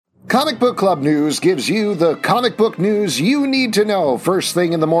Comic Book Club News gives you the comic book news you need to know first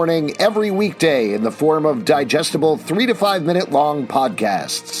thing in the morning every weekday in the form of digestible 3 to 5 minute long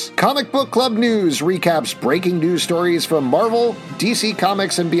podcasts. Comic Book Club News recaps breaking news stories from Marvel, DC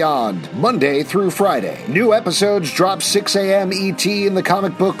Comics, and beyond, Monday through Friday. New episodes drop 6 a.m. ET in the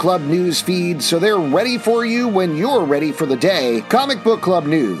Comic Book Club News feed, so they're ready for you when you're ready for the day. Comic Book Club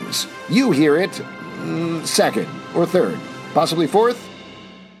News. You hear it second or third, possibly fourth.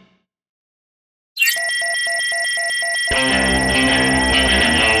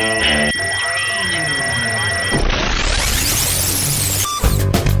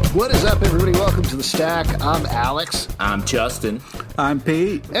 What is up, everybody? Welcome to The Stack. I'm Alex. I'm Justin. I'm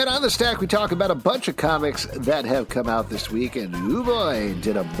Pete. And on The Stack, we talk about a bunch of comics that have come out this week. And, oh boy,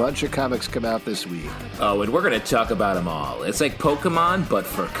 did a bunch of comics come out this week. Oh, and we're going to talk about them all. It's like Pokemon, but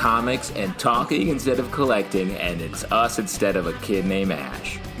for comics and talking instead of collecting. And it's us instead of a kid named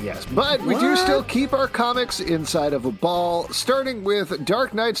Ash. Yes, but we do still keep our comics inside of a ball, starting with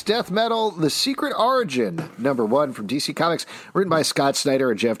Dark Knight's Death Metal, The Secret Origin, #1 from DC Comics, written by Scott Snyder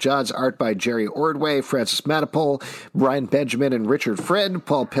and Jeff Johns, art by Jerry Ordway, Francis Manapul, Brian Benjamin and Richard Friend,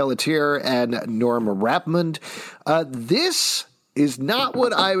 Paul Pelletier, and Norm Rapmund. This is not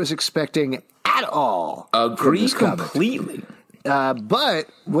what I was expecting at all. Agree completely. But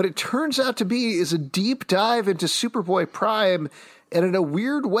what it turns out to be is a deep dive into Superboy Prime, and in a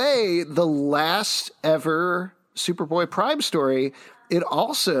weird way, the last ever Superboy Prime story. It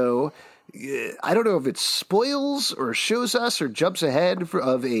also, I don't know if it spoils or shows us or jumps ahead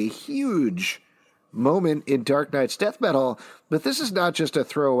of a huge moment in Dark Knight's Death Metal, but this is not just a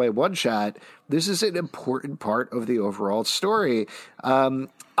throwaway one-shot. This is an important part of the overall story.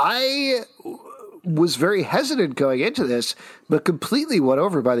 I was very hesitant going into this, but completely won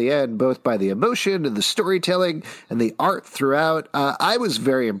over by the end, both by the emotion and the storytelling and the art throughout. I was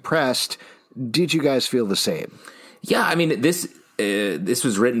very impressed. Did you guys feel the same? Yeah, I mean, this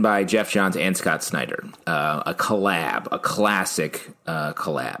was written by Jeff Johns and Scott Snyder, a collab, a classic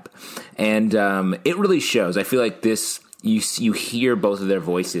collab. And it really shows. I feel like this, you hear both of their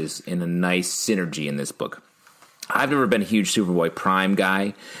voices in a nice synergy in this book. I've never been a huge Superboy Prime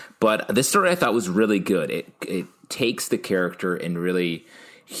guy, but this story I thought was really good. It takes the character and really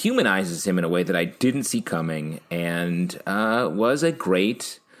humanizes him in a way that I didn't see coming, and was a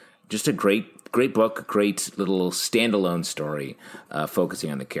great book, great little standalone story focusing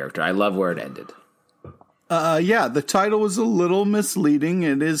on the character. I love where it ended. Yeah, the title was a little misleading.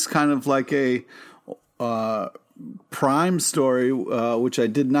 It is kind of like a Prime story, which I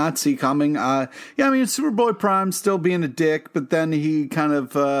did not see coming. Yeah, I mean, Superboy Prime still being a dick, but then he kind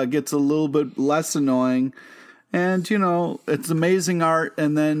of gets a little bit less annoying. And, you know, it's amazing art.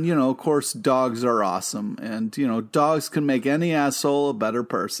 And then, you know, of course, dogs are awesome. And, you know, dogs can make any asshole a better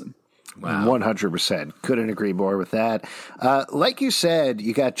person. Wow. 100%. Couldn't agree more with that. Like you said,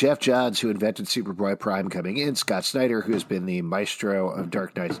 you got Jeff Johns, who invented Superboy Prime, coming in, Scott Snyder, who has been the maestro of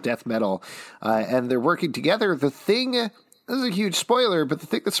Dark Knight's Death Metal, and they're working together. The thing, this is a huge spoiler, but the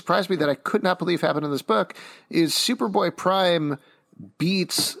thing that surprised me that I could not believe happened in this book is Superboy Prime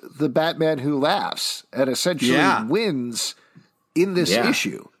beats the Batman Who Laughs and essentially wins in this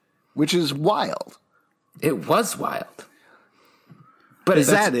issue, which is wild. It was wild. But is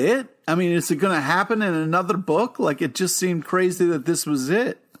that it? I mean, is it going to happen in another book? Like, it just seemed crazy that this was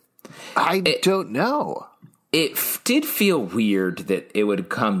it. I don't know. It did feel weird that it would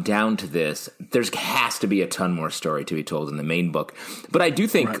come down to this. There has to be a ton more story to be told in the main book. But I do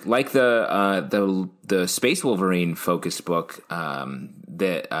think, like the Space Wolverine focused book,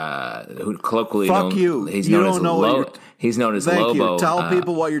 that who colloquially he's known as Lobo. Thank you. Tell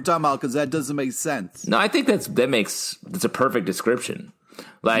people what you're talking about, because that doesn't make sense. No, I think that's a perfect description.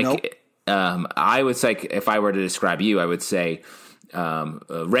 Like, I would say, if I were to describe you, I would say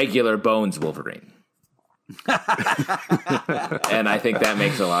regular Bones Wolverine. And I think that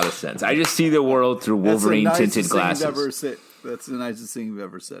makes a lot of sense. I just see the world through Wolverine tinted glasses. That's the nicest thing you've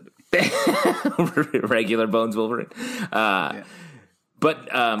ever said to me. Regular Bones Wolverine. But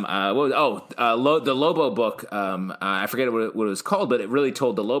the Lobo book, I forget what it was called, but it really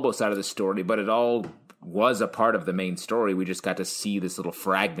told the Lobo side of the story, but it all was a part of the main story. We just got to see this little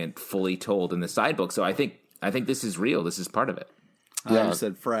fragment fully told in the side book. So I think this is real. This is part of it. I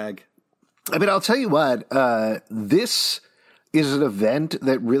said frag. I mean, I'll tell you what, this is an event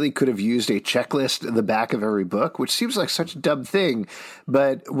that really could have used a checklist in the back of every book, which seems like such a dumb thing,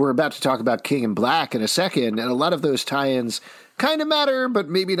 but we're about to talk about King in Black in a second, and a lot of those tie-ins kind of matter, but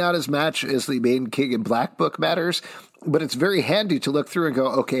maybe not as much as the main King in Black book matters. but it's very handy to look through and go,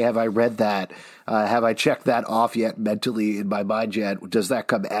 okay, have I read that? Have I checked that off yet mentally in my mind yet? Does that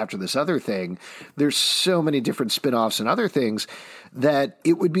come after this other thing? There's so many different spinoffs and other things that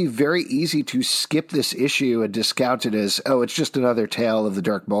it would be very easy to skip this issue and discount it as, oh, it's just another tale of the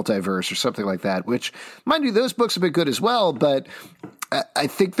Dark Multiverse or something like that, which, mind you, those books have been good as well, but I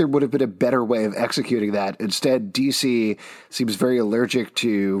think there would have been a better way of executing that. Instead, DC seems very allergic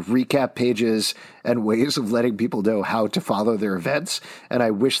to recap pages and ways of letting people know how to follow their events. And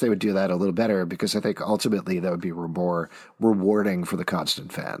I wish they would do that a little better, because I think ultimately that would be more rewarding for the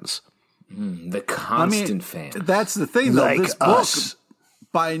constant fans. The constant fans. That's the thing, though. Like This us. book,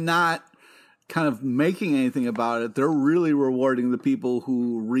 by not kind of making anything about it, they're really rewarding the people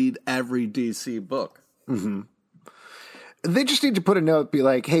who read every DC book. Mm-hmm. They just need to put a note, be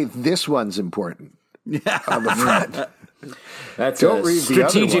like, hey, this one's important. Yeah. On the front. That's Don't a read the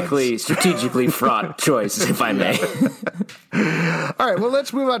other strategically fraught choice, if I may. All right, well,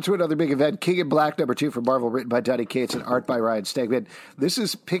 let's move on to another big event. King in Black #2 from Marvel, written by Donny Cates and art by Ryan Stegman. This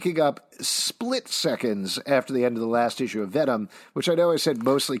is picking up split seconds after the end of the last issue of Venom, which I know I said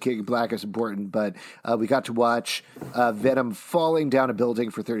mostly King in Black is important, but we got to watch Venom falling down a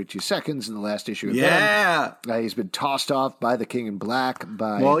building for 32 seconds in the last issue of Venom. He's been tossed off by the King in Black.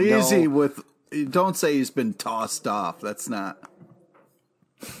 Easy with... Don't say he's been tossed off. That's not...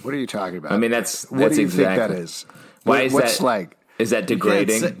 What are you talking about? I mean, that's what do you exactly. think that is? Why is what's that? Like? Is that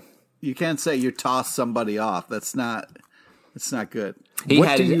degrading? You can't say you tossed somebody off. That's not... It's not good. He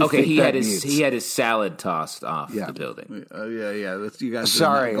had his salad tossed off Yeah. the building. Yeah. That's, you guys.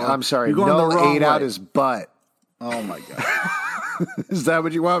 I'm sorry. You're going the Noel wrong ate way. out his butt. Oh my god. Is that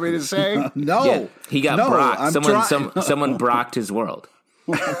what you want me to say? No. Yeah, he got no, brocked. I'm Someone brocked his world.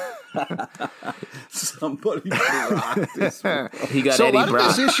 Somebody rocked this one. He got So a Eddie lot Brock.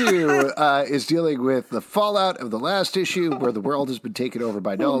 of this issue is dealing with the fallout of the last issue, where the world has been taken over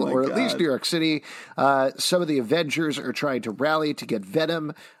by Null, my or at least God. New York City. Some of the Avengers are trying to rally to get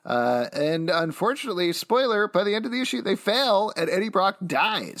Venom, and unfortunately, spoiler: by the end of the issue, they fail, and Eddie Brock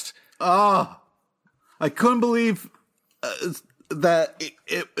dies. Oh, I couldn't believe that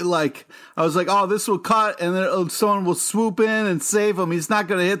it like, I was like, oh, this will cut and then someone will swoop in and save him. He's not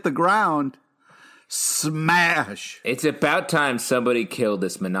going to hit the ground. Smash. It's about time somebody killed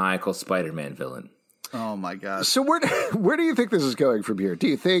this maniacal Spider-Man villain. Oh my God. So where do you think this is going from here? Do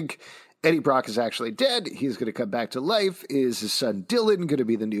you think Eddie Brock is actually dead? He's going to come back to life? Is his son Dylan going to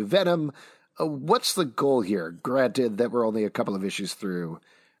be the new Venom? What's the goal here? Granted that we're only a couple of issues through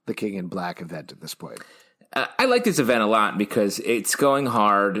the King in Black event at this point. I like this event a lot because it's going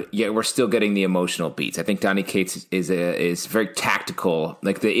hard, yet we're still getting the emotional beats. I think Donny Cates is very tactical.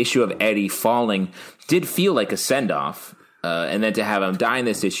 Like, the issue of Eddie falling did feel like a send-off, and then to have him die in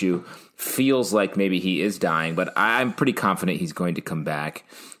this issue feels like maybe he is dying, but I'm pretty confident he's going to come back.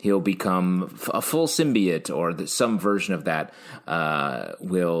 He'll become a full symbiote, or some version of that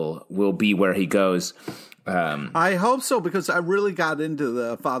will be where he goes. I hope so, because I really got into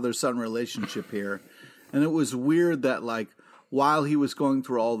the father-son relationship here. And it was weird that, like, while he was going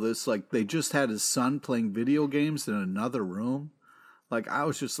through all this, like, they just had his son playing video games in another room. Like, I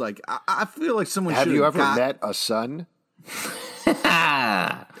was just like, I feel like someone should Have you ever met a son?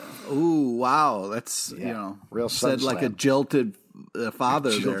 Ooh, wow. That's, real said son like slam. a jilted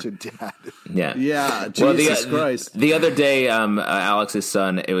father Jilted dad. Yeah. Yeah, Well, Jesus Christ. The other day, Alex's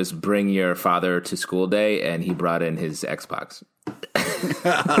son, it was bring your father to school day, and he brought in his Xbox.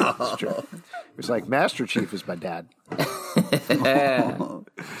 That's true. It was like, Master Chief is my dad.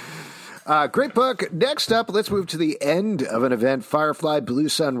 Great book. Next up, let's move to the end of an event. Firefly Blue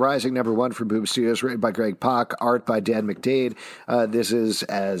Sun Rising #1 from Boom Studios, written by Greg Pak, art by Dan McDade. This is,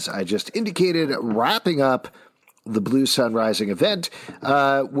 as I just indicated, wrapping up the Blue Sun Rising event,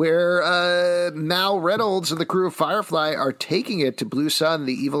 where Mal Reynolds and the crew of Firefly are taking it to Blue Sun,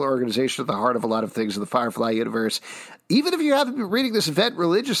 the evil organization at the heart of a lot of things in the Firefly universe. Even if you haven't been reading this event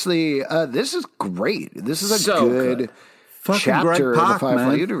religiously, this is great. This is a good chapter of the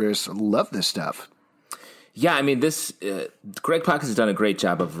Firefly universe. Love this stuff. Yeah, I mean, this Greg Pak has done a great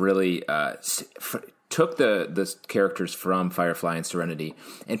job of really took the characters from Firefly and Serenity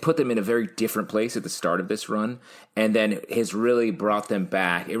and put them in a very different place at the start of this run, and then has really brought them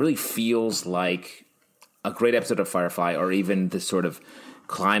back. It really feels like a great episode of Firefly, or even the sort of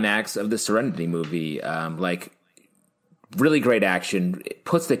climax of the Serenity movie. Like, really great action. It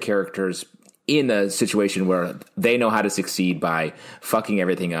puts the characters in a situation where they know how to succeed by fucking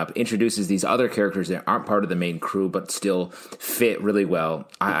everything up, introduces these other characters that aren't part of the main crew but still fit really well.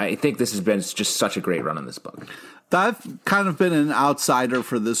 I think this has been just such a great run on this book. I've kind of been an outsider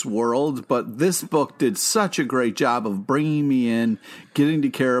for this world, but this book did such a great job of bringing me in, getting to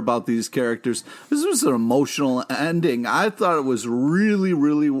care about these characters. This was an emotional ending. I thought it was really,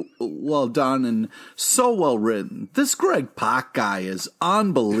 really well done and so well written. This Greg Pak guy is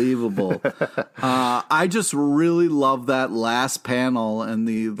unbelievable. I just really love that last panel and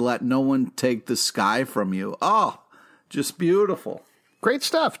the let no one take the sky from you. Oh, just beautiful. Great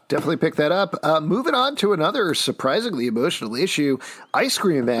stuff. Definitely pick that up. Moving on to another surprisingly emotional issue, Ice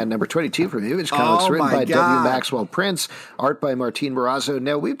Cream Man, number 22 from Image Comics, written by W. Maxwell Prince, art by Martin Morazzo.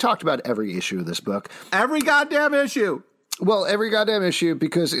 Now, we've talked about every issue of this book. Every goddamn issue. Well, every goddamn issue,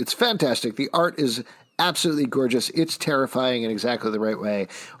 because it's fantastic. The art is absolutely gorgeous. It's terrifying in exactly the right way.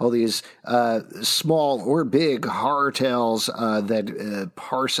 All these small or big horror tales that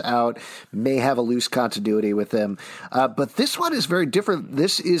parse out, may have a loose continuity with them. But this one is very different.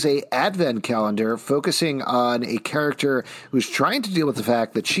 This is a advent calendar focusing on a character who's trying to deal with the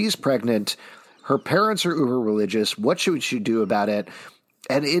fact that she's pregnant. Her parents are uber religious. What should she do about it?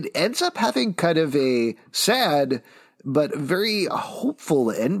 And it ends up having kind of a sad but very hopeful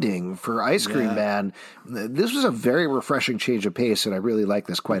ending for Ice Cream Man. This was a very refreshing change of pace, and I really like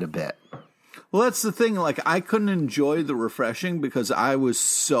this quite a bit. Well, that's the thing. Like, I couldn't enjoy the refreshing because I was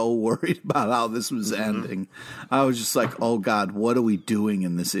so worried about how this was ending. I was just like, oh, God, what are we doing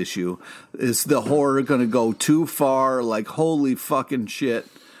in this issue? Is the horror going to go too far? Like, holy fucking shit.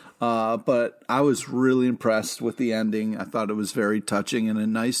 But I was really impressed with the ending. I thought it was very touching and a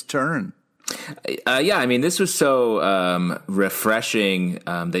nice turn. Yeah, I mean, this was so refreshing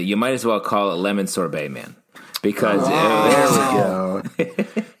that you might as well call it Lemon Sorbet Man, because there we go.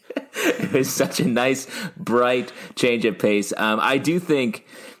 It was such a nice, bright change of pace. I do think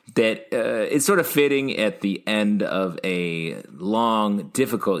that it's sort of fitting at the end of a long,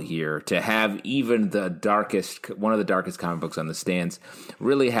 difficult year to have even one of the darkest comic books on the stands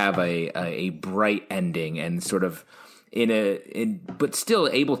really have a bright ending and sort of but still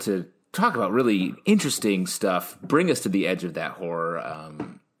able to talk about really interesting stuff, bring us to the edge of that horror.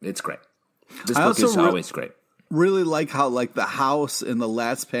 It's great. This book is always great. Really like how, like, the house in the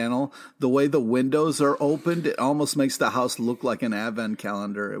last panel, the way the windows are opened, it almost makes the house look like an advent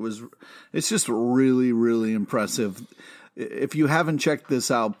calendar. It's just really, really impressive. If you haven't checked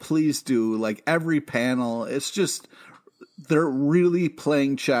this out, please do. Like, every panel, it's just, they're really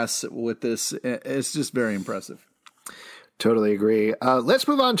playing chess with this. It's just very impressive. Totally agree. Let's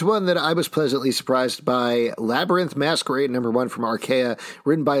move on to one that I was pleasantly surprised by. Labyrinth Masquerade, number 1 from Archaea,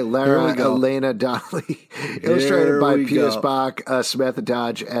 written by Lara Elena Donnelly, illustrated by P.S. Bach, Samantha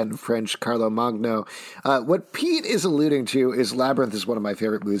Dodge, and French Carlo Magno. What Pete is alluding to is Labyrinth is one of my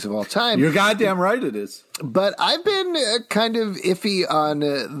favorite movies of all time. You're goddamn right it is. But I've been kind of iffy on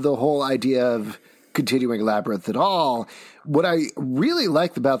the whole idea of continuing Labyrinth at all. What I really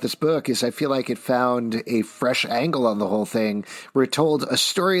liked about this book is I feel like it found a fresh angle on the whole thing, where it told a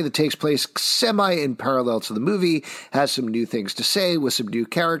story that takes place semi in parallel to the movie, has some new things to say with some new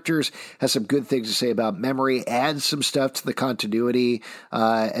characters, has some good things to say about memory, adds some stuff to the continuity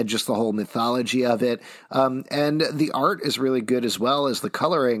and just the whole mythology of it. And the art is really good as well as the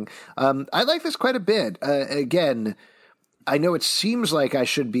coloring. I like this quite a bit. Again, I know it seems like I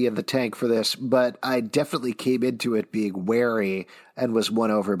should be in the tank for this, but I definitely came into it being wary and was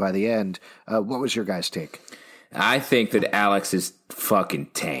won over by the end. What was your guys' take? I think that Alex is fucking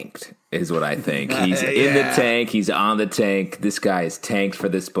tanked, is what I think. He's in the tank. He's on the tank. This guy is tanked for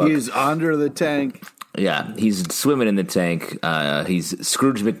this book. He's under the tank. Yeah, he's swimming in the tank. He's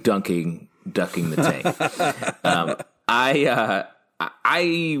Scrooge McDucking the tank.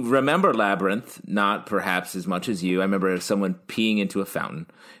 I remember Labyrinth, not perhaps as much as you. I remember someone peeing into a fountain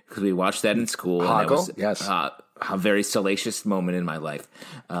because we watched that in school. Hoggle, and that was, yes. A very salacious moment in my life.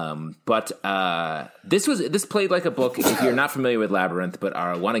 But this played like a book. If you're not familiar with Labyrinth, but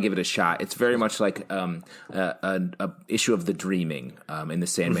want to give it a shot, it's very much like an issue of The Dreaming in the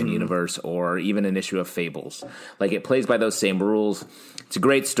Sandman universe, or even an issue of Fables. Like, it plays by those same rules. It's a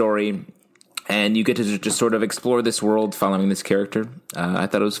great story. And you get to just sort of explore this world following this character. I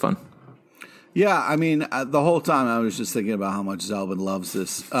thought it was fun. Yeah, I mean, the whole time I was just thinking about how much Zelvin loves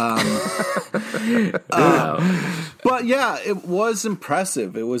this. But yeah, it was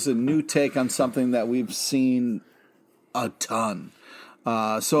impressive. It was a new take on something that we've seen a ton.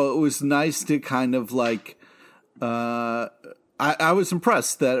 So it was nice to kind of like... I was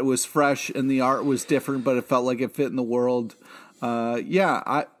impressed that it was fresh and the art was different, but it felt like it fit in the world. I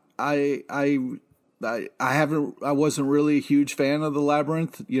wasn't really a huge fan of the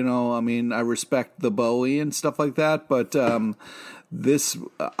Labyrinth. You know, I mean, I respect the Bowie and stuff like that, but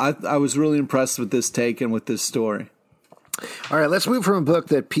I was really impressed with this take and with this story. All right, let's move from a book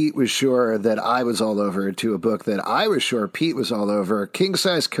that Pete was sure that I was all over to a book that I was sure Pete was all over. King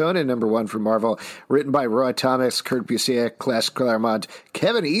Size Conan, #1 from Marvel, written by Roy Thomas, Kurt Busiek, Claes Claremont,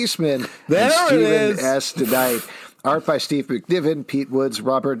 Kevin Eastman, and Stephen S. DeKnight. Art by Steve McNiven, Pete Woods,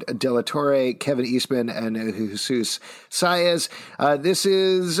 Robert De La Torre, Kevin Eastman, and Jesus Saez. This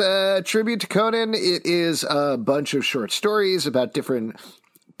is a tribute to Conan. It is a bunch of short stories about different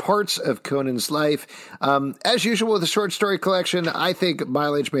parts of Conan's life. As usual with a short story collection, I think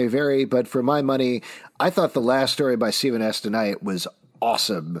mileage may vary, but for my money, I thought the last story by Stephen S. DeKnight was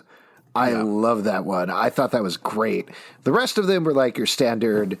awesome. I love that one. I thought that was great. The rest of them were like your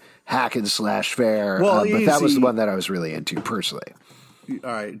standard hack and slash fare, but that was the one that I was really into personally.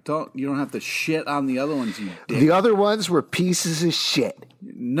 All right, you don't have to shit on the other ones, you dick. The other ones were pieces of shit.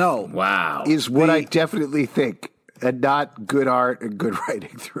 No. Wow. Is what I definitely think. And not good art and good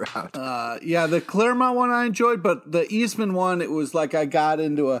writing throughout. The Claremont one I enjoyed, but the Eastman one, it was like I got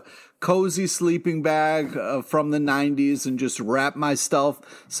into a cozy sleeping bag from the 90s and just wrapped myself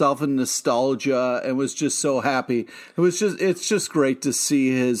in nostalgia and was just so happy. It's just great to see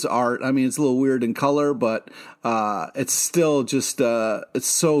his art. I mean, it's a little weird in color, but it's still just it's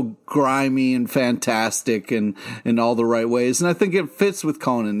so grimy and fantastic and in all the right ways. And I think it fits with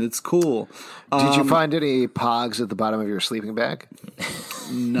Conan. It's cool. Did you find any pogs at the bottom of your sleeping bag?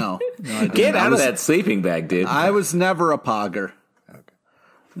 No, I didn't. Get out of that sleeping bag, dude. I was never a pogger.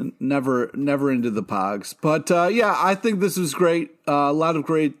 Never into the pogs. But I think this was great. A lot of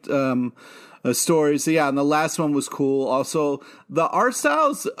great stories. Yeah, and the last one was cool. Also, the art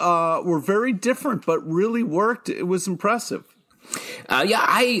styles were very different, but really worked. It was impressive.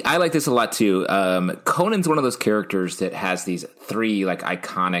 I like this a lot too. Conan's one of those characters that has these 3 like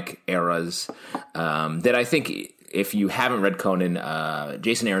iconic eras that I think if you haven't read Conan,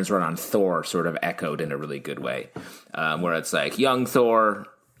 Jason Aaron's run on Thor sort of echoed in a really good way, where it's like young Thor,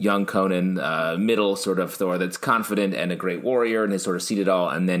 young Conan, middle sort of Thor that's confident and a great warrior and has sort of seen it all,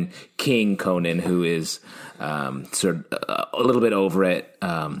 and then King Conan who is sort of a little bit over it.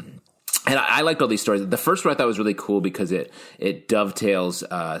 And I liked all these stories. The first one I thought was really cool because it dovetails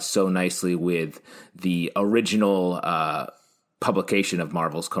so nicely with the original publication of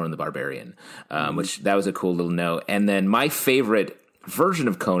Marvel's Conan the Barbarian, which that was a cool little note. And then my favorite version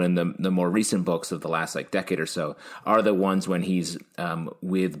of Conan, the more recent books of the last like decade or so, are the ones when he's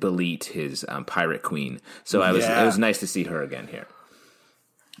with Belit, his pirate queen. So it was nice to see her again here.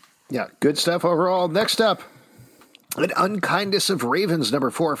 Yeah, good stuff overall. Next up, An Unkindness of Ravens,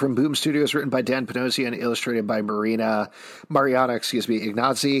 #4 from Boom Studios, written by Dan Panosian and illustrated by Mariana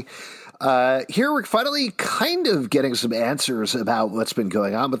Ignazzi. Here we're finally kind of getting some answers about what's been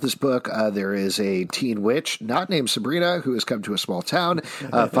going on with this book. There is a teen witch, not named Sabrina, who has come to a small town,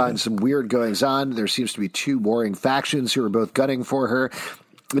 finds some weird goings on. There seems to be 2 warring factions who are both gunning for her.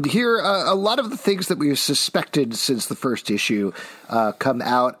 And here, a lot of the things that we've suspected since the first issue come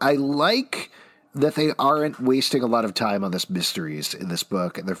out. I like that they aren't wasting a lot of time on this mysteries in this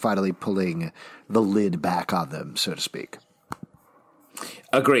book, and they're finally pulling the lid back on them, so to speak.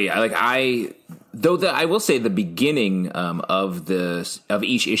 Agree. I will say the beginning of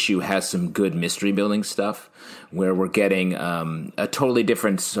each issue has some good mystery building stuff, where we're getting a totally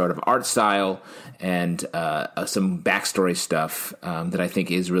different sort of art style and some backstory stuff that I think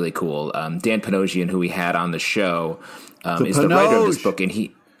is really cool. Dan Panosian, who we had on the show, is the writer of this book, and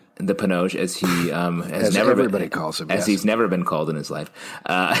the Panoge, as he has never everybody calls him, as he's never been called in his life.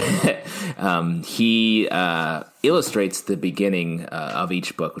 He illustrates the beginning of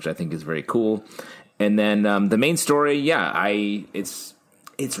each book, which I think is very cool. And then the main story, it's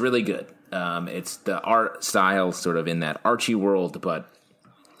really good. It's the art style sort of in that Archie world, but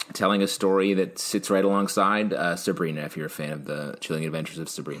telling a story that sits right alongside Sabrina, if you're a fan of the Chilling Adventures of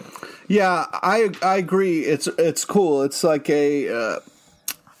Sabrina. Yeah, I agree. It's cool. It's like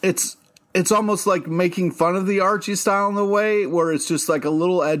it's almost like making fun of the Archie style in a way where it's just like a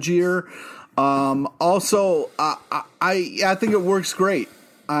little edgier. Also, I think it works great.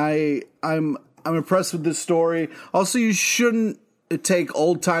 I'm impressed with this story. Also, you shouldn't take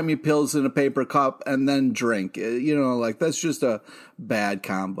old-timey pills in a paper cup and then drink. Like that's just a bad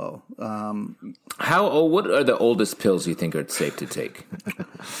combo. What are the oldest pills you think are safe to take?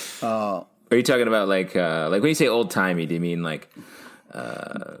 Are you talking about like when you say old-timey, do you mean like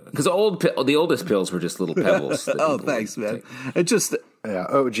because the oldest pills were just little pebbles. Oh, thanks, man. It just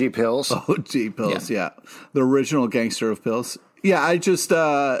OG pills. OG pills, yeah. The original gangster of pills. Yeah, I just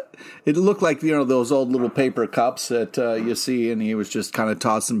it looked like those old little paper cups that you see, and he was just kind of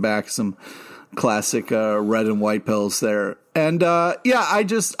tossing back some classic red and white pills there. And I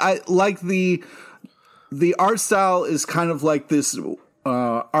like the art style is kind of like this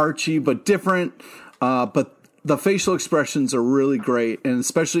Archie but different, but the facial expressions are really great, and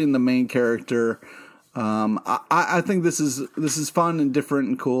especially in the main character. I think this is fun and different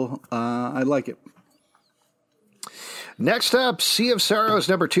and cool. I like it. Next up, Sea of Sorrows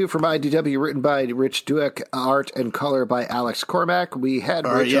 #2 from IDW, written by Rich Douek, art and color by Alex Cormack. We had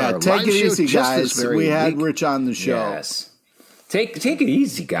Rich on our take it easy, guys. We had week. Rich on the show. Yes. Take it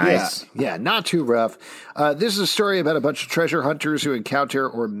easy, guys. Yeah, not too rough. This is a story about a bunch of treasure hunters who encounter,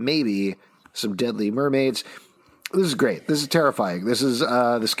 or maybe, some deadly mermaids. This is great. This is terrifying. This is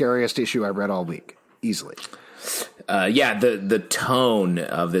the scariest issue I've read all week, easily. The tone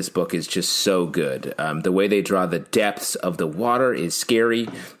of this book is just so good. The way they draw the depths of the water is scary.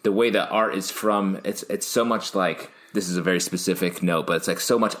 The way the art is it's so much like, this is a very specific note, but it's like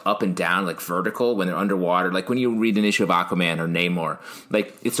so much up and down, like vertical when they're underwater. Like when you read an issue of Aquaman or Namor,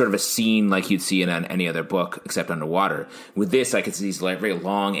 like it's sort of a scene like you'd see in any other book except underwater. With this, like it's these like very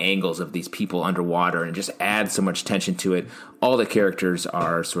long angles of these people underwater, and it just adds so much tension to it. All the characters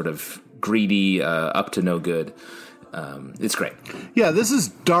are sort of greedy, up to no good. It's great. Yeah, this is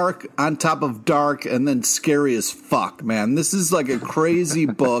dark on top of dark and then scary as fuck, man. This is like a crazy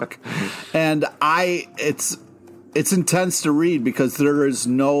book, and it's intense to read because there is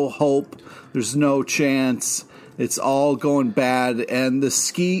no hope, there's no chance. It's all going bad, and the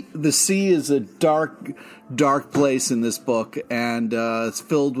sea is a dark place in this book, and it's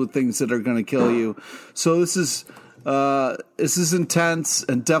filled with things that are going to kill you. So this is intense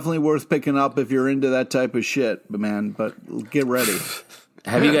and definitely worth picking up if you're into that type of shit, man. But get ready.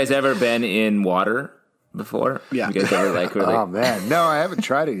 Have you guys ever been in water before? Yeah. You guys ever like really? Oh man, no, I haven't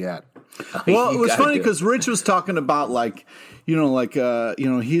tried it yet. Well, it was funny because Rich was talking about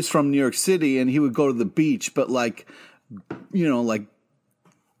he's from New York City and he would go to the beach, but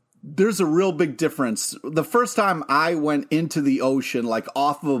there's a real big difference. The first time I went into the ocean, like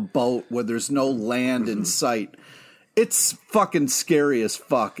off of a boat where there's no land in sight, it's fucking scary as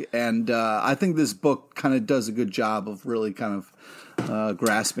fuck. And I think this book kind of does a good job of really kind of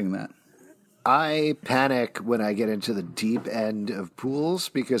grasping that. I panic when I get into the deep end of pools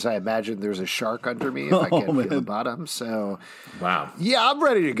because I imagine there's a shark under me if I can't feel the bottom. So, wow. Yeah, I'm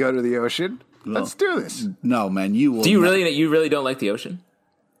ready to go to the ocean. Let's do this. No, man, you will. Do you really don't like the ocean?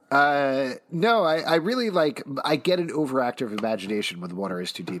 No, I really I get an overactive imagination when the water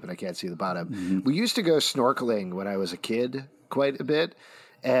is too deep and I can't see the bottom. Mm-hmm. We used to go snorkeling when I was a kid quite a bit.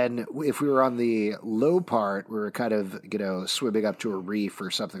 And if we were on the low part, we were kind of, swimming up to a reef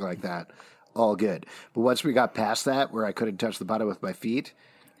or something like that. All good. But once we got past that, where I couldn't touch the bottom with my feet,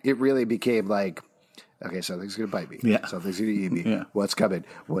 it really became like, okay, something's going to bite me. Yeah. Something's going to eat me. Yeah. What's coming?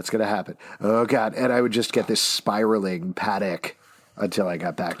 What's going to happen? Oh, God. And I would just get this spiraling panic until I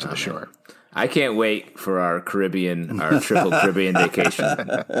got back to the shore. I can't wait for our triple Caribbean vacation.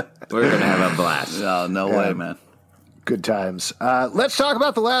 We're going to have a blast. No way, man. Good times. Let's talk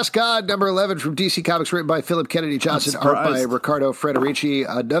about The Last God, number 11 from DC Comics, written by Philip Kennedy Johnson, art by Riccardo Federici.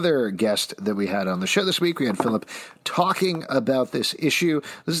 Another guest that we had on the show this week. We had Philip talking about this issue.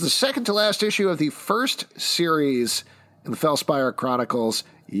 This is the second to last issue of the first series in the Fellspire Chronicles.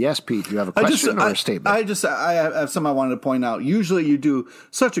 Yes, Pete, you have a question or a statement? I have something I wanted to point out. Usually you do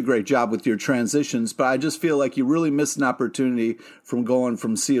such a great job with your transitions, but I just feel like you really missed an opportunity from going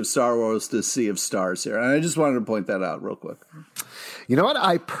from Sea of Star Wars to Sea of Stars here. And I just wanted to point that out real quick. You know what?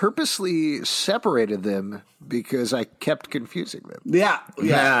 I purposely separated them because I kept confusing them. Yeah.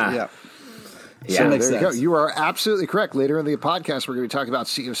 So there you go. You are absolutely correct. Later in the podcast, we're going to be talking about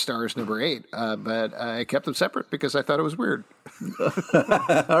Sea of Stars number 8, but I kept them separate because I thought it was weird.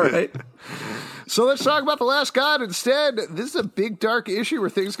 All right. So let's talk about The Last God instead. This is a big, dark issue where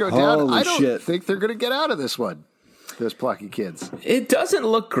things go down. Holy I don't shit. think they're going to get out of this one, those plucky kids. It doesn't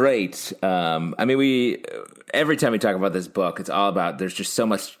look great. Every time we talk about this book, it's all about, there's just so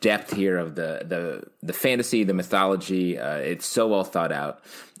much depth here of the fantasy, the mythology. It's so well thought out.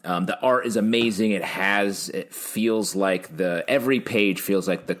 The art is amazing. It feels like every page feels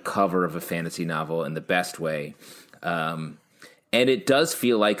like the cover of a fantasy novel in the best way. And it does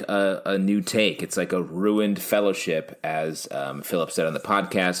feel like a new take. It's like a ruined fellowship, as Philip said on the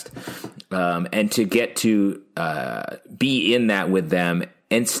podcast. And to get to be in that with them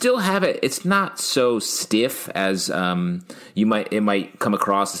and still have it's not so stiff as it might come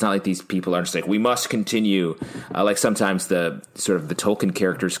across. It's not like these people are just like, we must continue. Like sometimes the Tolkien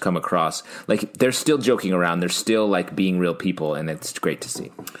characters come across. Like they're still joking around. They're still like being real people, and it's great to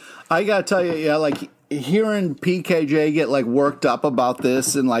see. I gotta tell you, hearing PKJ get like worked up about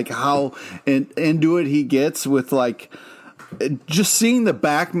this and like how into it he gets with like just seeing the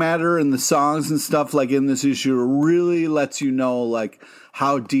back matter and the songs and stuff like in this issue really lets you know like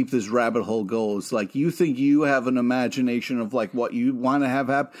how deep this rabbit hole goes. Like you think you have an imagination of like what you want to have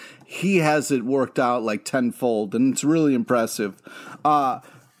happen. He has it worked out like tenfold, and it's really impressive.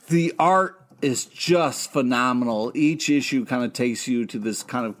 The art is just phenomenal. Each issue kind of takes you to this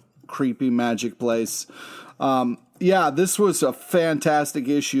kind of creepy magic place. This was a fantastic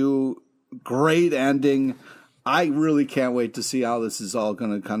issue. Great ending. I really can't wait to see how this is all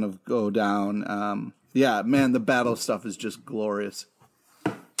going to kind of go down. The battle stuff is just glorious.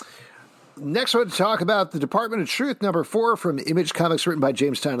 Next, I want to talk about the Department of Truth, number 4 from Image Comics, written by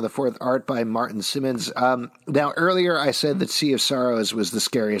James Tynion IV, art by Martin Simmons. Now, earlier I said that Sea of Sorrows was the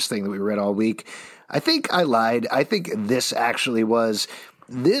scariest thing that we read all week. I think I lied. I think this actually was.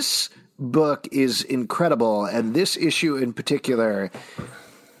 This book is incredible, and this issue in particular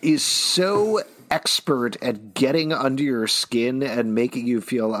is so expert at getting under your skin and making you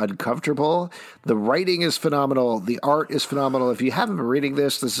feel uncomfortable. The writing is phenomenal. The art is phenomenal. If you haven't been reading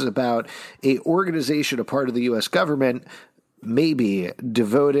this is about a organization, a part of the U.S. government, maybe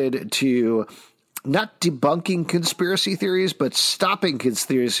devoted to not debunking conspiracy theories, but stopping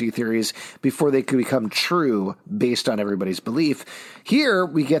conspiracy theories before they could become true based on everybody's belief. Here,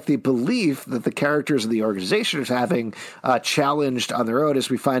 we get the belief that the characters of the organization are having challenged on their own as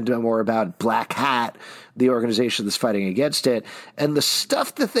we find out more about Black Hat, the organization that's fighting against it. And the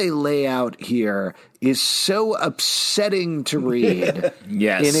stuff that they lay out here is so upsetting to read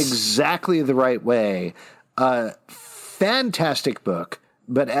Yes. in exactly the right way. Fantastic book.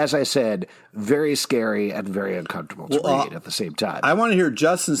 But as I said, very scary and very uncomfortable to read at the same time. I want to hear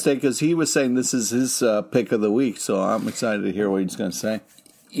Justin's take because he was saying this is his pick of the week, so I'm excited to hear what he's going to say.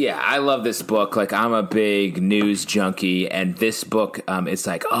 Yeah, I love this book. Like, I'm a big news junkie, and this book, it's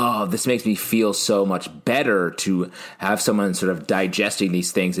like, oh, this makes me feel so much better to have someone sort of digesting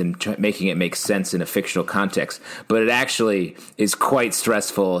these things and making it make sense in a fictional context. But it actually is quite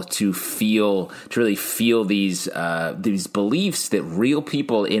stressful to really feel these beliefs that real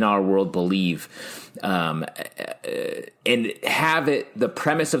people in our world believe. And have it, the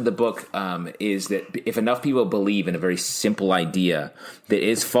premise of the book is that if enough people believe in a very simple idea that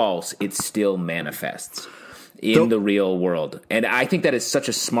is false, it still manifests in the real world. And I think that is such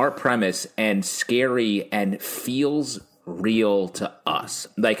a smart premise and scary and feels real to us.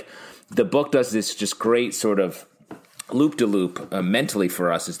 Like, the book does this just great sort of loop-de-loop mentally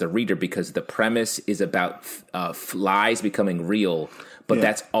for us as the reader, because the premise is about lies becoming real, but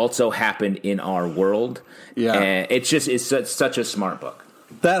that's also happened in our world. Yeah, and it's such a smart book.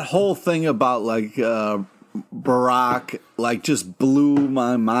 That whole thing about like Barack like just blew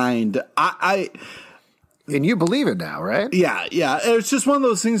my mind. And you believe it now, right? Yeah. It's just one of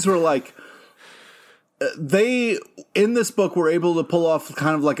those things where like they in this book were able to pull off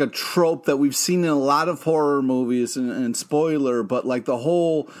kind of like a trope that we've seen in a lot of horror movies and spoiler, but like the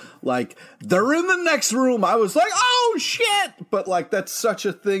whole like they're in the next room. I was like, oh shit! But like that's such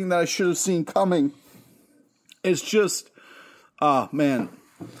a thing that I should have seen coming. It's just, oh man,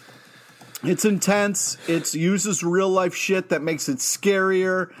 it's intense. It uses real life shit that makes it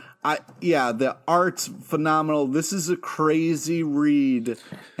scarier. The art's phenomenal. This is a crazy read,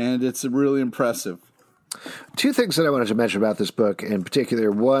 and it's really impressive. Two things that I wanted to mention about this book in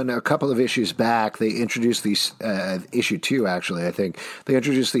particular. One, a couple of issues back, they introduced these, issue 2, actually, I think. They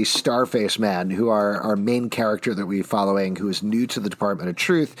introduced these Starface men, who are our main character that we're following, who is new to the Department of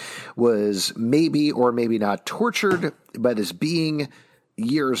Truth, was maybe or maybe not tortured by this being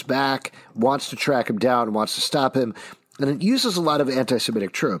years back, wants to track him down, wants to stop him. And it uses a lot of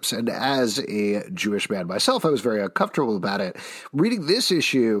anti-Semitic tropes. And as a Jewish man myself, I was very uncomfortable about it. Reading this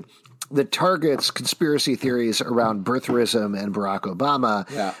issue that targets conspiracy theories around birtherism and Barack Obama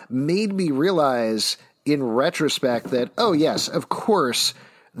made me realize in retrospect that, oh, yes, of course,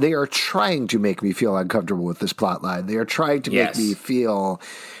 they are trying to make me feel uncomfortable with this plot line. They are trying to make me feel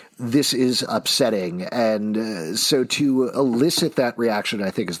this is upsetting. And so to elicit that reaction, I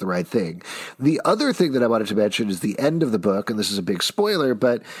think, is the right thing. The other thing that I wanted to mention is the end of the book, and this is a big spoiler,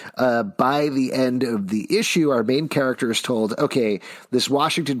 but by the end of the issue, our main character is told, okay, this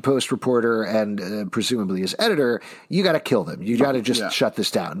Washington Post reporter and presumably his editor, you got to kill them. You got to just shut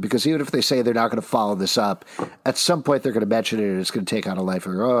this down. Because even if they say they're not going to follow this up, at some point they're going to mention it and it's going to take on a life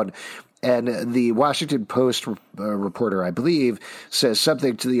of their own. And the Washington Post reporter, I believe, says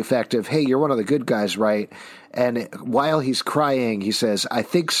something to the effect of, hey, you're one of the good guys, right? And while he's crying, he says, I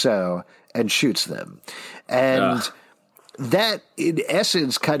think so, and shoots them. And that in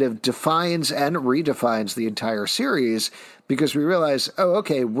essence kind of defines and redefines the entire series, because we realize, oh,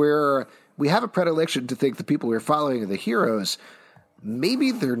 okay, we have a predilection to think the people we're following are the heroes.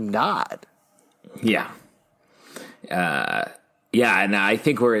 Maybe they're not. Yeah. Yeah, and I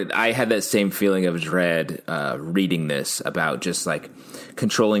think I had that same feeling of dread reading this, about just like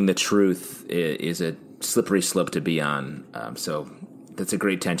controlling the truth is a slippery slope to be on. So that's a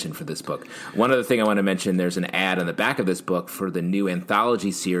great tension for this book. One other thing I want to mention, there's an ad on the back of this book for the new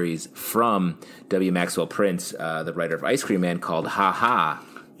anthology series from W. Maxwell Prince, the writer of Ice Cream Man, called Ha Ha.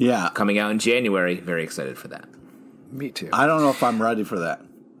 Yeah. Coming out in January. Very excited for that. Me too. I don't know if I'm ready for that.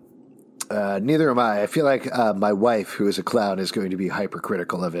 Neither am I. I feel like my wife, who is a clown, is going to be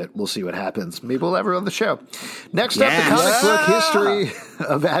hypercritical of it. We'll see what happens. Maybe we'll have her on the show. Next up, the comic book history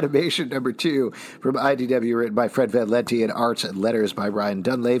of animation #2 from IDW, written by Fred Van Lente and arts and letters by Ryan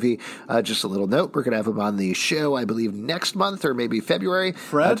Dunleavy. Just a little note, we're going to have him on the show, I believe, next month or maybe February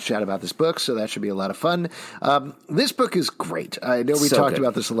to chat about this book, so that should be a lot of fun. This book is great. I know we talked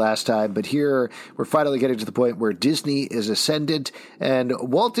about this the last time, but here we're finally getting to the point where Disney is ascendant, and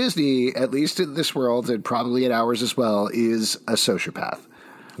Walt Disney, at least in this world and probably in ours as well, is a sociopath.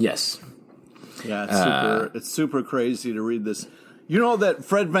 Yes. Yeah, it's super crazy to read this. You know that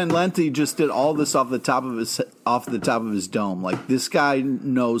Fred Van Lente just did all this off the top of his dome. Like, this guy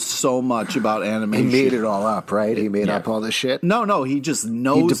knows so much about animation. He made it all up, right? He made up all this shit. No, he just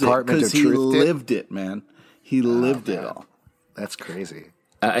knows it because he lived it, man. He lived it all. That's crazy.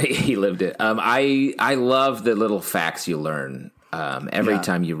 He lived it. I love the little facts you learn every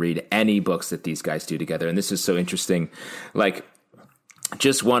time you read any books that these guys do together. And this is so interesting. Like,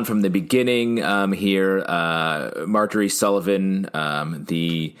 just one from the beginning here, Marjorie Sullivan,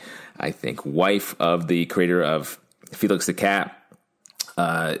 the, I think, wife of the creator of Felix the Cat,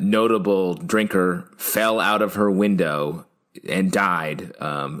 notable drinker, fell out of her window and died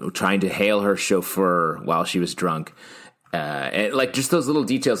trying to hail her chauffeur while she was drunk. And like just those little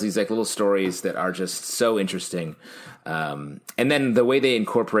details, these like little stories that are just so interesting. And then the way they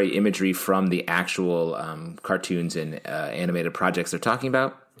incorporate imagery from the actual cartoons and animated projects they're talking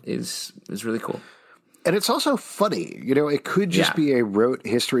about is really cool. And it's also funny. You know, it could just be a rote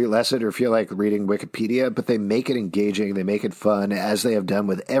history lesson or feel like reading Wikipedia, but they make it engaging. They make it fun, as they have done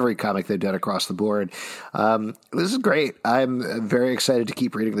with every comic they've done across the board. This is great. I'm very excited to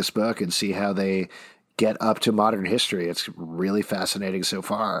keep reading this book and see how they get up to modern history. It's really fascinating so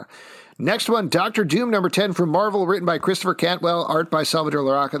far. Next one, Doctor Doom #10 from Marvel, written by Christopher Cantwell, art by Salvador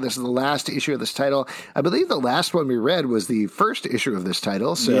Larroca. This is the last issue of this title. I believe the last one we read was the first issue of this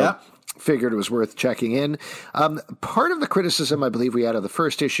title, so figured it was worth checking in. Part of the criticism I believe we had of the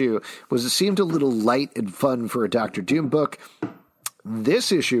first issue was it seemed a little light and fun for a Doctor Doom book.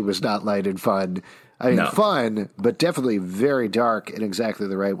 This issue was not light and fun. I mean, fun, but definitely very dark in exactly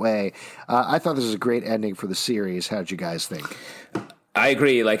the right way. I thought this was a great ending for the series. How did you guys think? I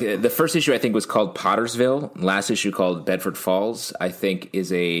agree. Like the first issue, I think was called Pottersville. Last issue called Bedford Falls. I think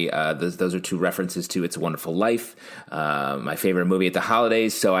is those are two references to It's a Wonderful Life, my favorite movie at the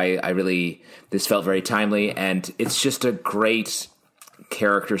holidays. So I really this felt very timely, and it's just a great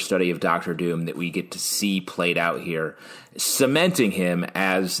character study of Doctor Doom that we get to see played out here, cementing him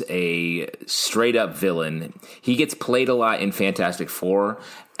as a straight up villain. He gets played a lot in Fantastic Four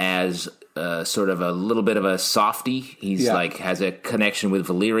as sort of a little bit of a softie. He's like has a connection with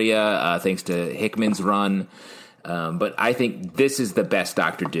Valeria thanks to Hickman's run. But I think this is the best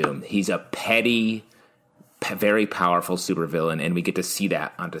Doctor Doom. He's a petty, very powerful supervillain, and we get to see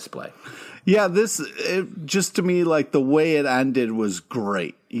that on display. Yeah, just to me, like the way it ended was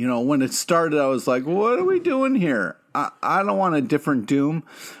great. You know, when it started, I was like, what are we doing here? I don't want a different Doom,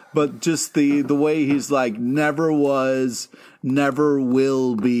 but just the way he's like, never was, never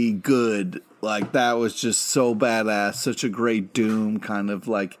will be good. Like that was just so badass, such a great Doom kind of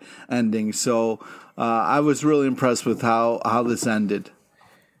like ending. So I was really impressed with how this ended.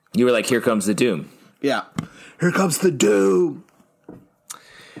 You were like, here comes the Doom. Yeah, here comes the Doom.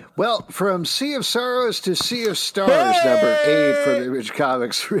 Well, from Sea of Sorrows to Sea of Stars, #8 from Image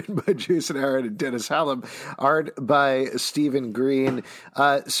Comics, written by Jason Aaron and Dennis Hallam, art by Stephen Green.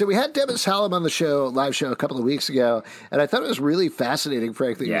 So we had Dennis Hallam on the live show a couple of weeks ago, and I thought it was really fascinating,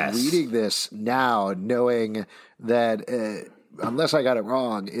 frankly, reading this now, knowing that, unless I got it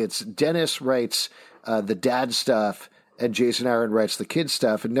wrong, it's Dennis writes the dad stuff and Jason Aaron writes the kid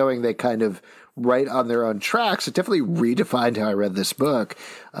stuff, and knowing they kind of write on their own tracks, it definitely redefined how I read this book.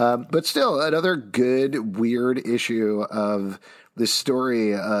 But still, another good, weird issue of the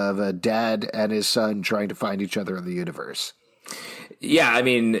story of a dad and his son trying to find each other in the universe. Yeah, I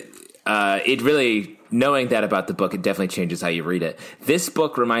mean, it really, knowing that about the book, it definitely changes how you read it. This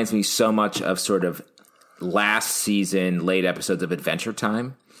book reminds me so much of sort of last season, late episodes of Adventure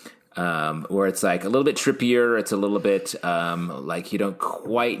Time, where it's like a little bit trippier. It's a little bit like you don't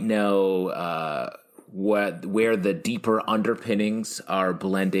quite know where the deeper underpinnings are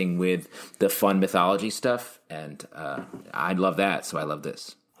blending with the fun mythology stuff. And I love that, so I love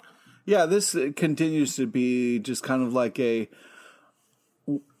this. Yeah, this continues to be just kind of like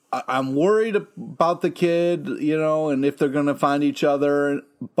I'm worried about the kid, and if they're going to find each other,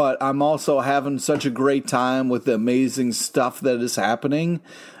 but I'm also having such a great time with the amazing stuff that is happening.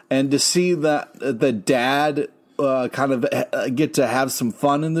 And to see that the dad kind of get to have some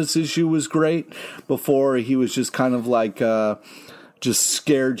fun in this issue was great. Before, he was just kind of like just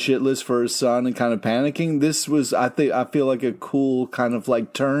scared shitless for his son and kind of panicking. This was, I feel like a cool kind of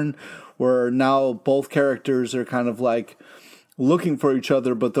like turn where now both characters are kind of like looking for each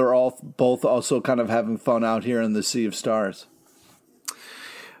other, but they're both also kind of having fun out here in the Sea of Stars.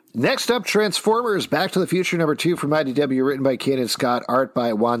 Next up, Transformers Back to the Future #2 from IDW, written by Cannon Scott, art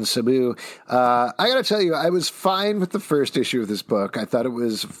by Juan Sabu. I got to tell you, I was fine with the first issue of this book. I thought it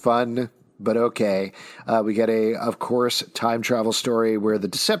was fun, but okay. We get of course, time travel story where the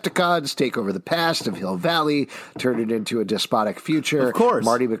Decepticons take over the past of Hill Valley, turn it into a despotic future. Of course.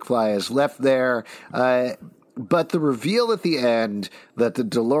 Marty McFly is left there. But the reveal at the end that the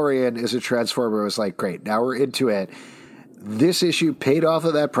DeLorean is a Transformer was like, great, now we're into it. This issue paid off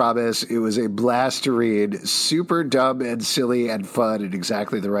of that promise. It was a blast to read, super dumb and silly and fun in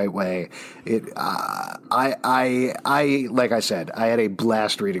exactly the right way. Like I said, I had a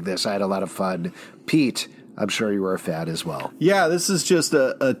blast reading this. I had a lot of fun. Pete, I'm sure you were a fan as well. Yeah, this is just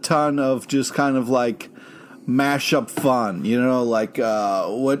a ton of just kind of like mashup fun, like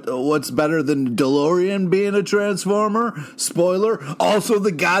what's better than DeLorean being a Transformer? Spoiler, also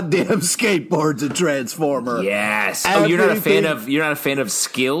the goddamn skateboard's a Transformer. Yes. Oh, you're not a fan of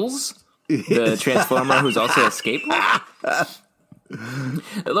Skills, the Transformer who's also a skateboard?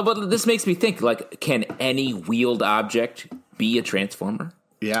 But this makes me think, like, can any wheeled object be a Transformer?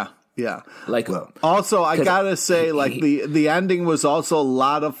 Yeah. Like, also, I gotta say, like, the ending was also a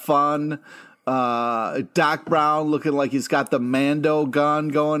lot of fun. Doc Brown looking like he's got the Mando gun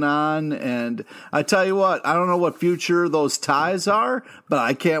going on, and I tell you what, I don't know what future those ties are, but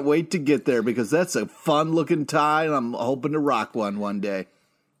I can't wait to get there because that's a fun looking tie, and I'm hoping to rock one day.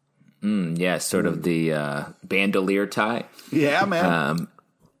 Yeah, sort of the bandolier tie. Yeah, man.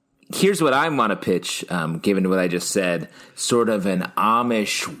 Here's what I want to pitch, given what I just said, sort of an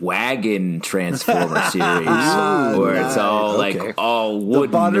Amish wagon Transformer series where it's all like all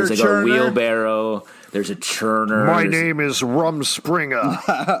wooden. There's like a wheelbarrow. There's a churner. My name is Rumspringer.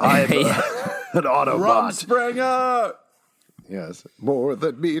 I'm an Autobot. Rumspringer! Yes, more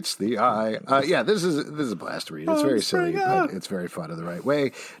than meets the eye. This is a blast to read. It's very silly, but it's very fun in the right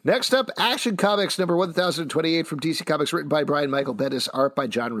way. Next up, Action Comics number 1028 from DC Comics, written by Brian Michael Bendis, art by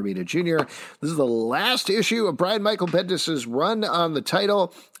John Romita Jr. This is the last issue of Brian Michael Bendis' run on the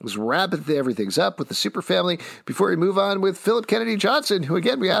title. Let's wrap everything's up with the Super Family before we move on with Philip Kennedy Johnson, who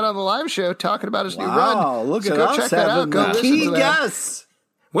again we had on the live show talking about his new run. Look so at go us check that out. Go listen key to that. guess.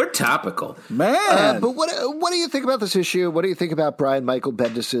 We're topical. Man. But what do you think about this issue? What do you think about Brian Michael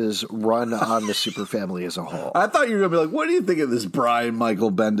Bendis' run on the Super Family as a whole? I thought you were going to be like, what do you think of this Brian Michael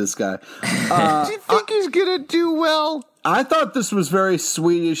Bendis guy? Do you think he's going to do well? I thought this was very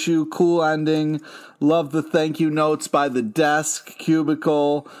sweet issue, cool ending. Love the thank you notes by the desk,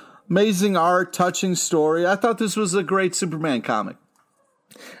 cubicle. Amazing art, touching story. I thought this was a great Superman comic.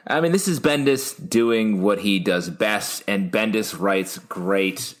 I mean, this is Bendis doing what he does best, and Bendis writes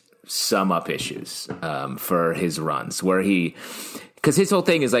great sum-up issues for his runs, where because his whole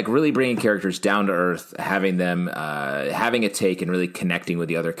thing is like really bringing characters down to earth, having them having a take, and really connecting with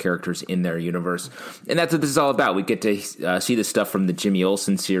the other characters in their universe, and that's what this is all about. We get to see the stuff from the Jimmy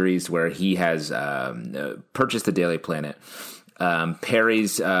Olsen series, where he has purchased the Daily Planet.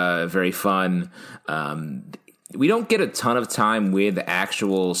 Perry's very fun. We don't get a ton of time with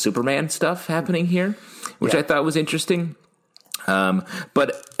actual Superman stuff happening here, which I thought was interesting.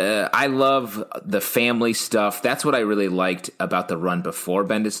 But I love the family stuff. That's what I really liked about the run before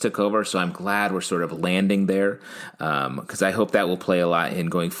Bendis took over. So I'm glad we're sort of landing there, because I hope that will play a lot in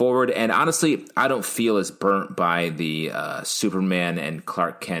going forward. And honestly, I don't feel as burnt by the Superman and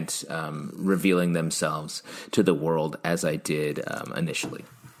Clark Kent revealing themselves to the world as I did initially.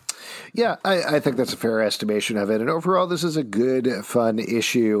 Yeah, I think that's a fair estimation of it. And overall, this is a good, fun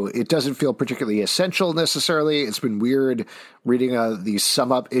issue. It doesn't feel particularly essential necessarily. It's been weird reading these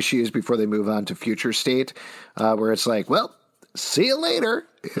sum-up issues before they move on to Future State, where it's like, well, see you later.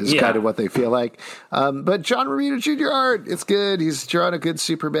 is kind of what they feel like. But John Romita Jr. art, it's good. He's drawn a good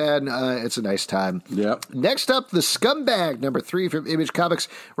Superman. It's a nice time. Yep. Next up, The Scumbag, number 3 from Image Comics,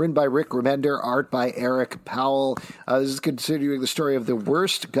 written by Rick Remender, art by Eric Powell. This is continuing the story of the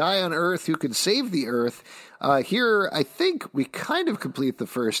worst guy on Earth who can save the Earth. Here, I think we kind of complete the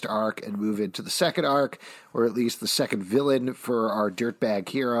first arc and move into the second arc, or at least the second villain for our dirtbag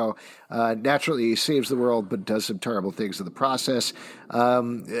hero. Naturally, he saves the world, but does some terrible things in the process.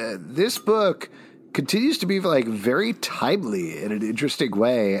 This book continues to be like very timely in an interesting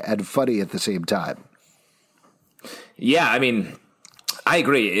way and funny at the same time. Yeah, I mean, I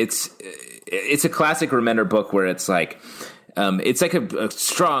agree. It's a classic Remender book where it's like a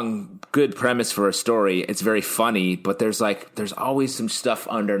strong, good premise for a story. It's very funny, but there's always some stuff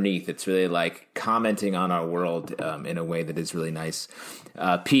underneath. It's really like commenting on our world in a way that is really nice.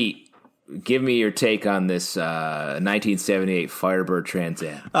 Pete, give me your take on this 1978 Firebird Trans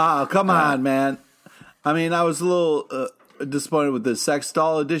Am. Oh, come on, man. I mean, I was a little disappointed with the Sex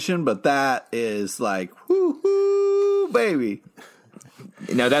Doll edition, but that is like, whoo, baby.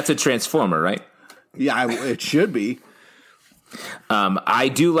 Now, that's a Transformer, right? Yeah, it should be. I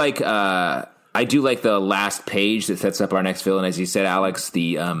do like the last page that sets up our next villain, as you said, Alex.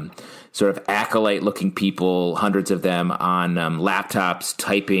 The sort of acolyte-looking people, hundreds of them on laptops,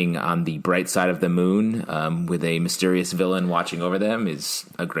 typing on the bright side of the moon, with a mysterious villain watching over them, is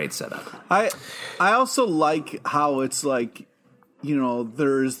a great setup. I also like how it's like, you know,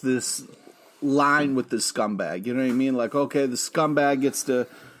 there's this line with the scumbag. You know what I mean? Like, okay, the scumbag gets to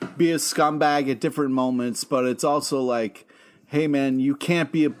be a scumbag at different moments, but it's also like, hey, man, you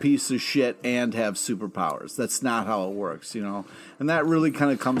can't be a piece of shit and have superpowers. That's not how it works, you know? And that really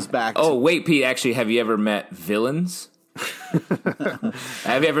kind of comes back to... Oh, wait, Pete, actually, have you ever met villains?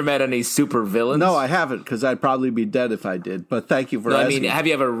 Have you ever met any super villains? No, I haven't, because I'd probably be dead if I did. But thank you for asking. I mean, have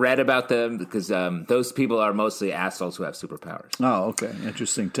you ever read about them? Because those people are mostly assholes who have superpowers. Oh, okay.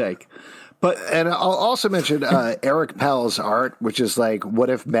 Interesting take. And I'll also mention Eric Powell's art, which is like What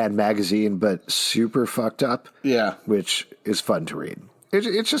If Mad Magazine, but super fucked up. Yeah. Which is fun to read.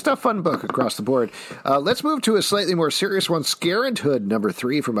 It's just a fun book across the board. Let's move to a slightly more serious one. Scarenthood, number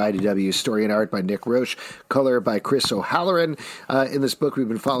 3 from IDW. Story and art by Nick Roche. Color by Chris O'Halloran. In this book, we've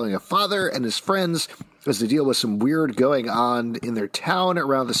been following a father and his friends as they deal with some weird going on in their town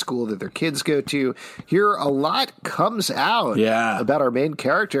around the school that their kids go to. Here, a lot comes out about our main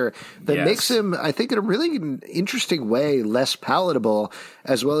character that makes him, I think, in a really interesting way, less palatable,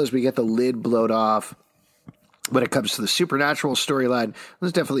 as well as we get the lid blown off. When it comes to the supernatural storyline,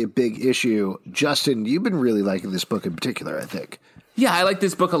 there's definitely a big issue. Justin, you've been really liking this book in particular, I think. Yeah, I like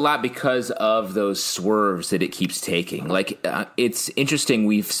this book a lot because of those swerves that it keeps taking. Like, it's interesting.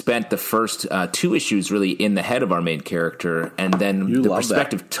 We've spent the first 2 issues really in the head of our main character, and then the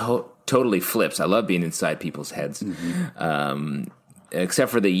perspective totally flips. I love being inside people's heads. Mm-hmm.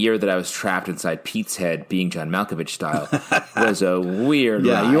 Except for the year that I was trapped inside Pete's head, being John Malkovich style, was a weird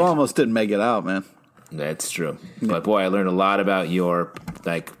ride. You almost didn't make it out, man. That's true. But boy, I learned a lot about your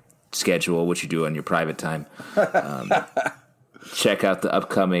schedule, what you do on your private time. Check out the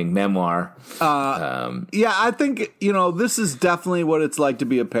upcoming memoir. I think, this is definitely what it's like to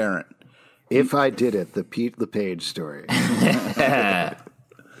be a parent. If I Did It, the Pete LePage story.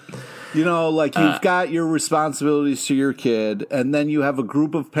 You've got your responsibilities to your kid, and then you have a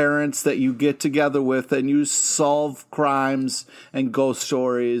group of parents that you get together with, and you solve crimes and ghost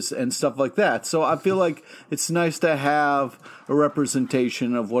stories and stuff like that. So I feel like it's nice to have a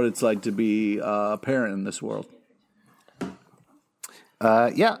representation of what it's like to be a parent in this world.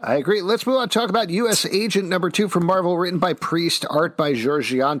 I agree. Let's move on to talk about U.S. Agent number 2 from Marvel, written by Priest, art by George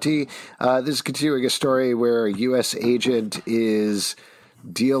Gianti. This is continuing a story where U.S. Agent is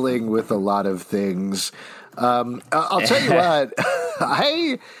dealing with a lot of things. I'll tell you what,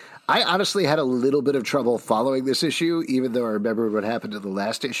 I honestly had a little bit of trouble following this issue, even though I remember what happened to the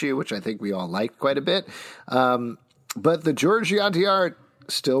last issue, which I think we all liked quite a bit. But the George Gianti art,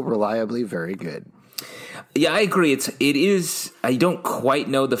 still reliably very good. Yeah, I agree. It is. I don't quite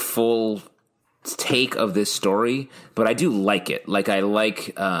know the full take of this story, but I do like it. Like, I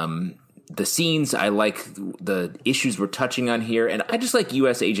like the scenes. I like the issues we're touching on here, and I just like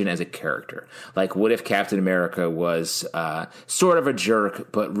U.S. Agent as a character. Like, what if Captain America was sort of a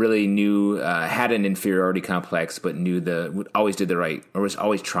jerk, but really knew, had an inferiority complex, but always did the right, or was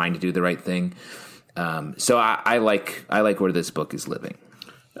always trying to do the right thing. So I like where this book is living.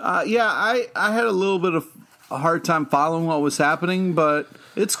 I had a little bit of a hard time following what was happening, but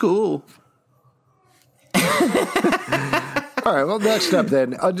it's cool. All right, well, next up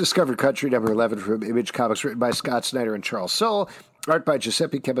then, Undiscovered Country, number 11 from Image Comics, written by Scott Snyder and Charles Soule. Art by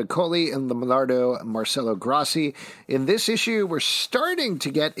Giuseppe Camuncoli and Leonardo Marcello Grassi. In this issue, we're starting to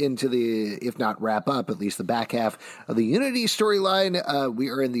get into the, if not wrap up, at least the back half of the Unity storyline. We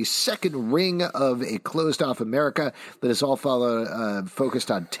are in the second ring of a closed-off America that is all focused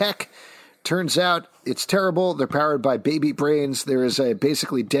on tech. Turns out it's terrible. They're powered by baby brains. There is a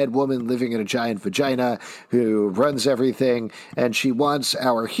basically dead woman living in a giant vagina who runs everything, and she wants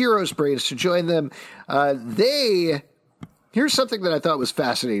our heroes' brains to join them. Here's something that I thought was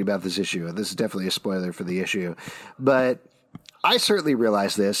fascinating about this issue, and this is definitely a spoiler for the issue, but I certainly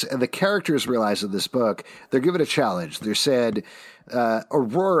realized this, and the characters realize in this book. They're given a challenge. They're said,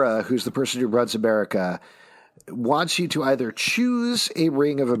 Aurora, who's the person who runs America, wants you to either choose a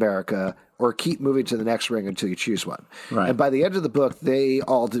ring of America or keep moving to the next ring until you choose one. Right. And by the end of the book, they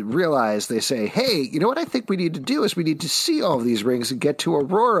all realize, they say, hey, you know what I think we need to do is we need to see all of these rings and get to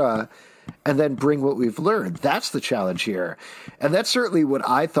Aurora and then bring what we've learned. That's the challenge here. And that's certainly what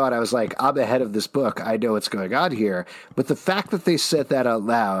I thought. I was like, I'm ahead of this book. I know what's going on here. But the fact that they said that out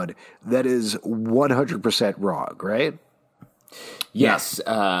loud, that is 100% wrong, right? Yes.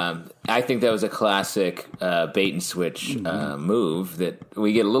 I think that was a classic bait and switch move that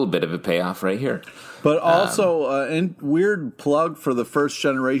we get a little bit of a payoff right here. But also, a weird plug for the first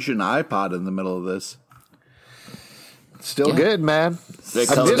generation iPod in the middle of this. Still good, man.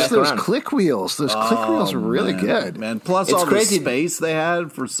 I miss those click wheels. Those click wheels are really good. Man, plus it's all crazy. The space they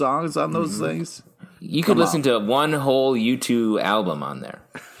had for songs on those things. You could listen to one whole U2 album on there.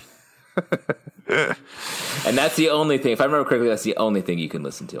 And that's the only thing, if I remember correctly, that's the only thing you can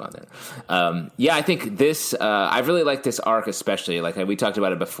listen to on there. I think this, I really like this arc especially. Like we talked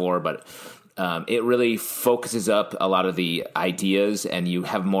about it before, but it really focuses up a lot of the ideas, and you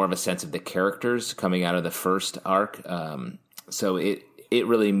have more of a sense of the characters coming out of the first arc. So it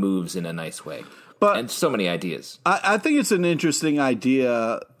really moves in a nice way. And so many ideas. I think it's an interesting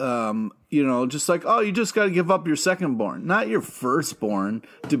idea, just like, you just got to give up your secondborn, not your firstborn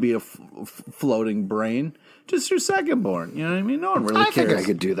to be a floating brain, just your secondborn. You know what I mean? No one really cares. I think I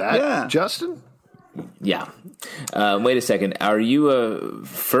could do that. Yeah. Justin? Yeah. Wait a second. Are you a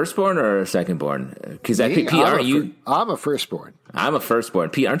firstborn or a secondborn? Because I think, Pete, aren't you? I'm a firstborn. I'm a firstborn.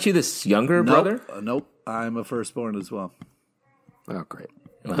 Pete, aren't you this younger brother? Nope. I'm a firstborn as well. Oh, great.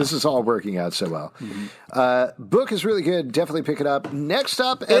 Wow. This is all working out so well. Mm-hmm. Book is really good. Definitely pick it up. Next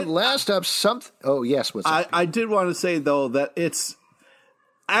up and last up, something. Oh, yes. What's up? I did want to say, though, that it's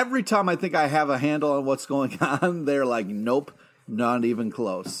every time I think I have a handle on what's going on, they're like, nope, not even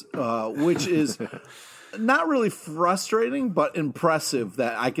close, which is not really frustrating, but impressive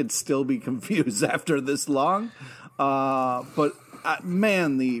that I could still be confused after this long. But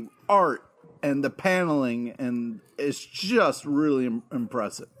man, the art and the paneling and it's just really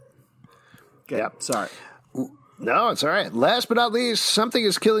impressive. Okay, yep. Sorry. No, it's all right. Last but not least, Something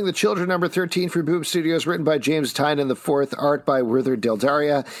is Killing the Children, number 13 for Boom Studios, written by James Tynion IV, art by Werther Del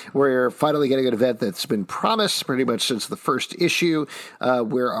Daria. We're finally getting an event that's been promised pretty much since the first issue,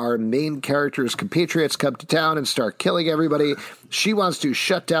 where our main character's compatriots come to town and start killing everybody. She wants to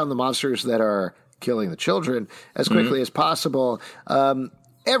shut down the monsters that are killing the children as quickly as possible.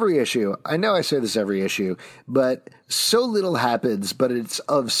 Every issue, I know I say this every issue, but so little happens, but it's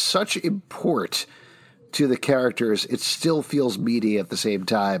of such import to the characters, it still feels meaty at the same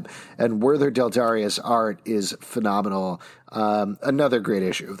time. And Werther Del Daria's art is phenomenal. Another great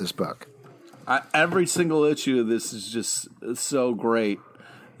issue of this book. Every single issue of this is just so great.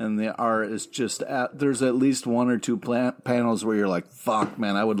 And the art is just, there's at least one or two panels where you're like, fuck,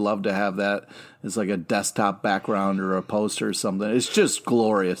 man, I would love to have that as like a desktop background or a poster or something. It's just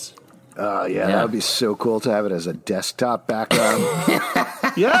glorious. Yeah, that would be so cool to have it as a desktop background.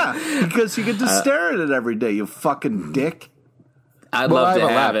 Yeah, because you get to stare at it every day, you fucking dick. I have a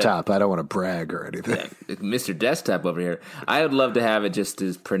laptop. I don't want to brag or anything. Yeah, Mr. Desktop over here. I would love to have it just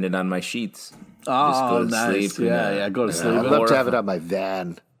as printed on my sheets. Oh, just go to nice. sleep. Yeah, go to sleep. I'd love to have it on my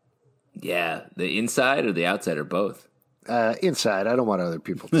van. Yeah, the inside or the outside or both? Inside. I don't want other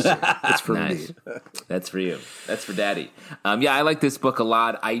people to see it. It's for me. That's for you. That's for Daddy. I like this book a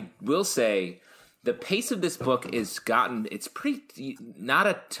lot. I will say the pace of this book it's pretty, not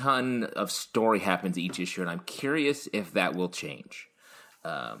a ton of story happens each issue, and I'm curious if that will change.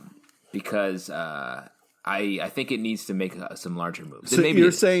 Because I think it needs to make some larger moves. So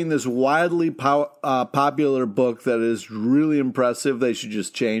you're saying this widely popular book that is really impressive, they should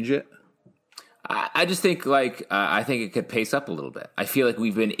just change it? I just think I think it could pace up a little bit. I feel like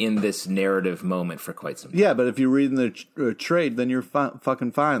we've been in this narrative moment for quite some time. Yeah, but if you're reading the trade, then you're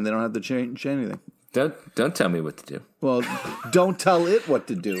fucking fine. They don't have to change anything. Don't tell me what to do. Well, don't tell it what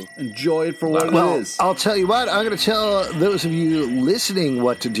to do. Enjoy it for what it is. I'll tell you what, I'm going to tell those of you listening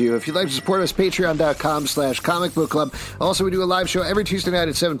what to do. If you'd like to support us, patreon.com/Comic Book Club. Also, we do a live show every Tuesday night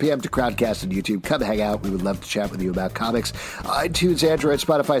at 7 p.m. to Crowdcast on YouTube. Come hang out. We would love to chat with you about comics. iTunes, Android,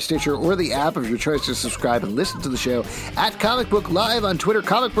 Spotify, Stitcher, or the app of your choice to subscribe and listen to the show at Comic Book Live on Twitter,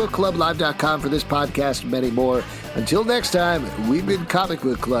 comicbookclublive.com for this podcast and many more. Until next time, we've been Comic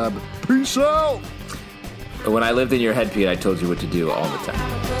Book Club. Peace out! When I lived in your head, Pete, I told you what to do all the time.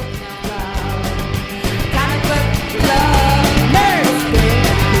 Comic Book Club, Nerds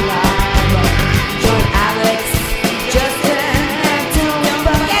Club. Join Alex, Justin, and Tony.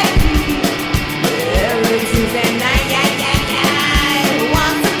 Every Tuesday night,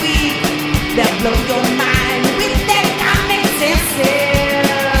 once a week, that blows your mind.